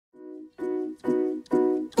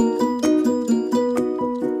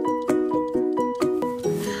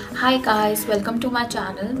Hi guys, welcome to my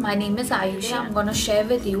channel. My name is Ayushi. I'm gonna share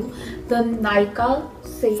with you the Nykaa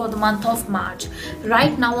sale for the month of March.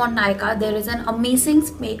 Right now on Nykaa there is an amazing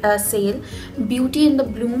sale, Beauty in the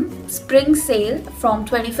Bloom Spring sale from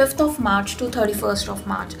 25th of March to 31st of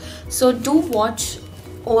March. So do watch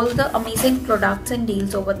all the amazing products and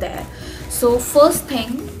deals over there. So first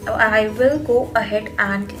thing, I will go ahead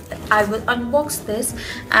and I will unbox this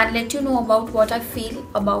and let you know about what I feel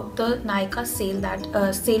about the Nykaa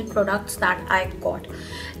sale products that I got.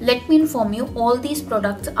 Let me inform you, all these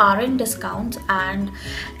products are in discounts and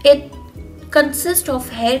it consists of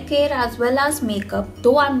hair care as well as makeup,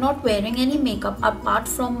 though I'm not wearing any makeup apart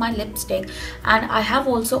from my lipstick, and I have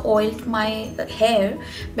also oiled my hair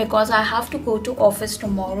because I have to go to office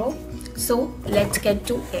tomorrow. So let's get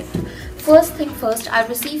to it. First thing first, I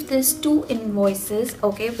received these two invoices,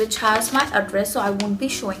 okay, which has my address, so I won't be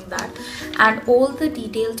showing that, and all the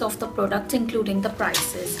details of the products including the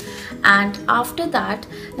prices. And after that,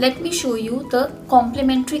 let me show you the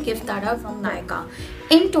complimentary gift that are from Nykaa.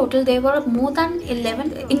 In total there were more than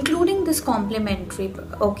 11 including this complimentary,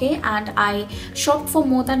 okay, and I shopped for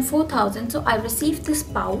more than 4,000. So I received this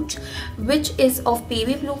pouch which is of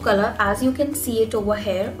baby blue color, as you can see it over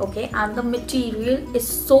here, okay, and the material is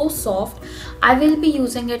so soft. I will be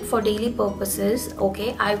using it for daily purposes,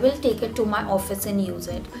 okay. I will take it to my office and use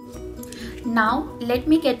it. Now let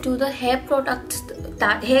me get to the hair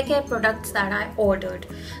care products that I ordered.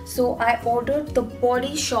 So I ordered the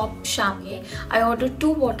Body Shop shampoo. I ordered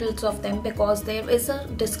 2 bottles of them because there is a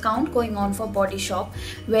discount going on for Body Shop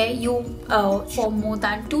where you for more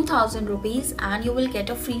than 2,000 rupees and you will get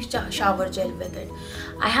a free shower gel with it.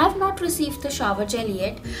 I have not received the shower gel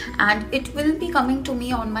yet and it will be coming to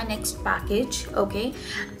me on my next package, okay.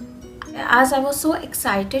 As I was so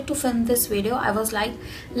excited to film this video, I was like,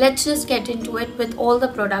 let's just get into it with all the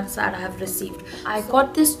products that I have received. I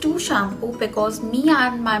got this 2 shampoo because me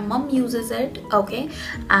and my mom uses it, okay,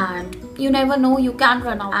 and you never know, you can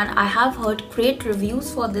run out, and I have heard great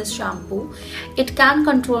reviews for this shampoo. It can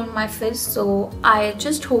control my frizz, so I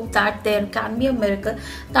just hope that there can be a miracle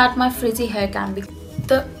that my frizzy hair can be.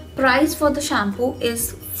 The price for the shampoo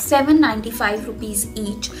is 795 rupees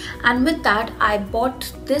each, and with that I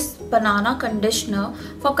bought this banana conditioner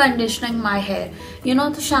for conditioning my hair. You know,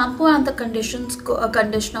 the shampoo and the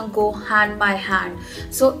conditioner go hand by hand,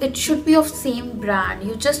 so it should be of same brand.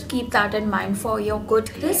 You just keep that in mind for your good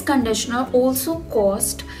hair. This conditioner also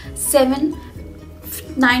cost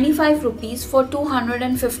 795 rupees for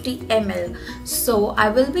 250 ml. So I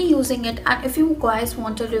will be using it, and if you guys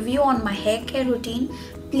want a review on my hair care routine,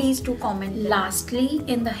 please do comment. Lastly,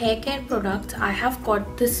 in the hair care products, I have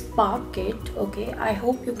got this spa kit, okay. I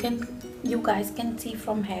hope you guys can see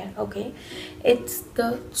from here, okay. It's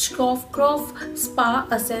the Shampoo Spa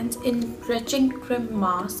Essence Enriching Cream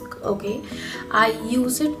Mask, okay. I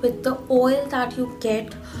use it with the oil that you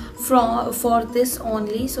get for this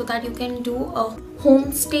only, so that you can do a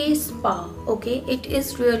homestay spa, okay. It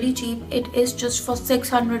is really cheap. It is just for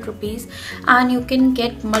 600 rupees and you can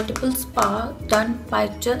get multiple spa done by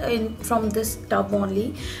from this tub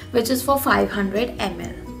only, which is for 500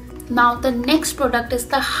 ml. Now the next product is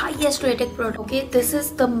the highest rated product, okay. This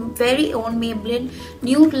is the very own Maybelline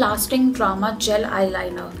Nude Lasting Drama Gel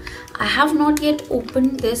Eyeliner. I have not yet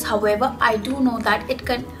opened this, however I do know that it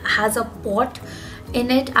has a pot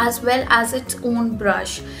in it as well as its own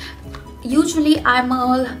brush. Usually I'm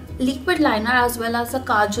a liquid liner as well as a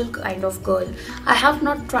kajal kind of girl. I have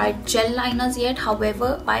not tried gel liners yet,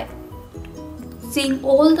 however by seeing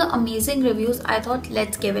all the amazing reviews I thought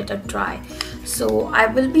let's give it a try. So I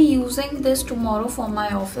will be using this tomorrow for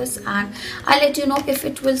my office and I'll let you know if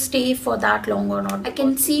it will stay for that long or not. I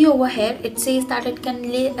can see over here it says that it can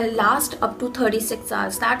last up to 36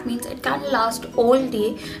 hours. That means it can last all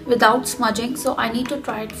day without smudging. So I need to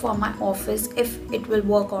try it for my office if it will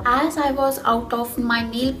work on. As I was out of my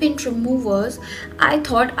nail paint removers, I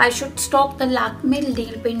thought I should stock the Lakme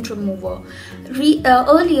nail paint remover.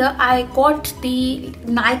 Earlier I got the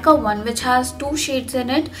Nykaa one which has 2 shades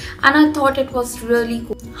in it and I thought it was really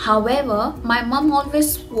cool. However, my mom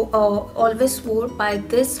always swore by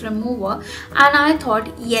this remover and I thought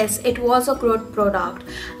yes, it was a good product,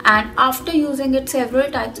 and after using it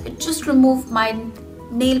several times it just removed my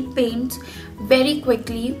nail paints very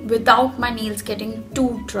quickly without my nails getting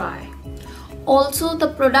too dry. Also, the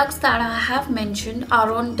products that I have mentioned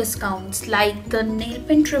are on discounts. Like the nail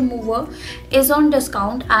paint remover is on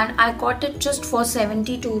discount and I got it just for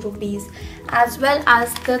 72 rupees. As well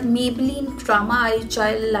as the Maybelline Drama Eye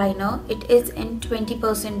Gel Liner, it is in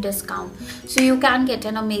 20% discount. So you can get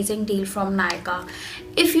an amazing deal from Nykaa.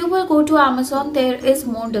 If you will go to Amazon, there is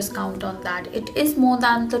more discount on that. It is more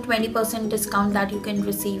than the 20% discount that you can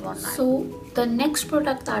receive on that. So the next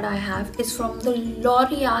product that I have is from the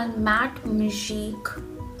L'Oreal Matte Magique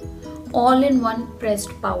all-in-one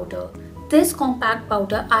pressed powder. This compact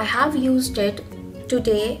powder, I have used it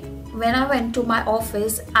today when I went to my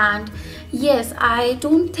office, and yes, I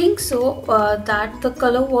don't think so that the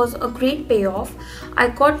color was a great payoff. I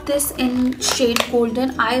got this in shade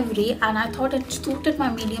Golden Ivory and I thought it suited my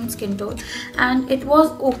medium skin tone and it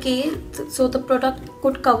was okay, so the product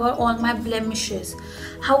could cover all my blemishes.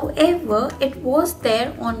 However, it was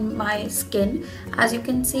there on my skin. As you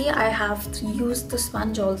can see, I have used the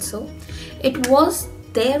sponge also. It was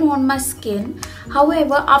there on my skin.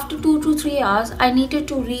 However, after 2 to 3 hours I needed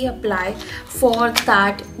to reapply for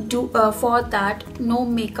that no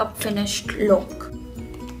makeup finished look.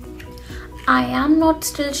 I am not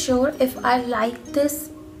still sure if I like this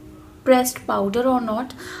pressed powder or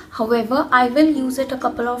not. However, I will use it a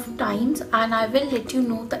couple of times and I will let you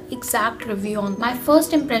know the exact review on. My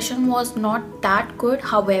first impression was not that good.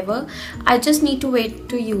 However, I just need to wait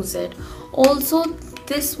to use it. Also,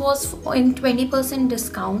 this was in 20%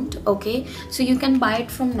 discount, okay, so you can buy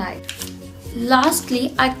it from Nykaa.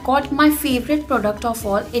 Lastly, I got my favorite product of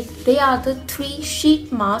all. They are the 3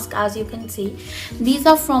 sheet masks. As you can see, these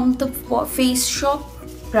are from the Face Shop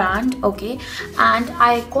brand, okay, and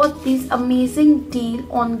I got this amazing deal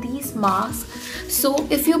on these masks. So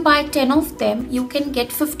if you buy 10 of them, you can get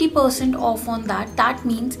 50% off on that. That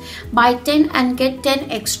means buy 10 and get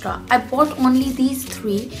 10 extra. I bought only these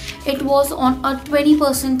 3. It was on a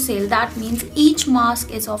 20% sale. That means each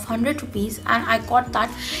mask is of 100 rupees and I got that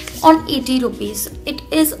on 80 rupees. It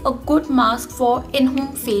is a good mask for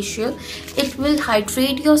in-home facial. It will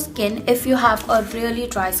hydrate your skin if you have a really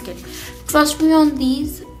dry skin. Trust me on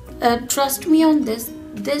these. Trust me on this.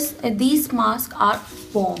 These masks are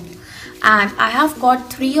bomb. And I have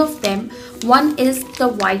got 3 of them. One is the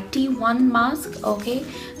white tea one mask, okay,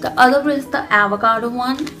 the other is the avocado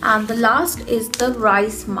one, and the last is the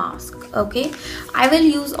rice mask, okay. I will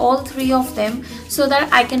use all 3 of them so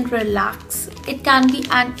that I can relax. It can be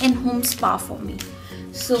an in-home spa for me.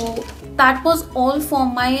 So that was all for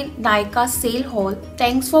my Nykaa sale haul.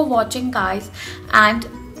 Thanks for watching, guys, and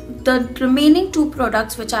the remaining 2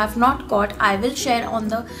 products which I have not got, I will share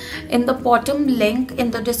in the bottom link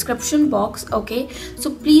in the description box, okay.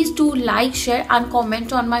 So please do like, share and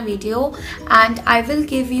comment on my video, and I will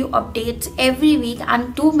give you updates every week,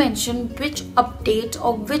 and do mention which updates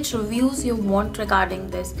or which reviews you want regarding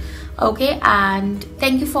this, okay. And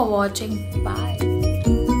thank you for watching. Bye.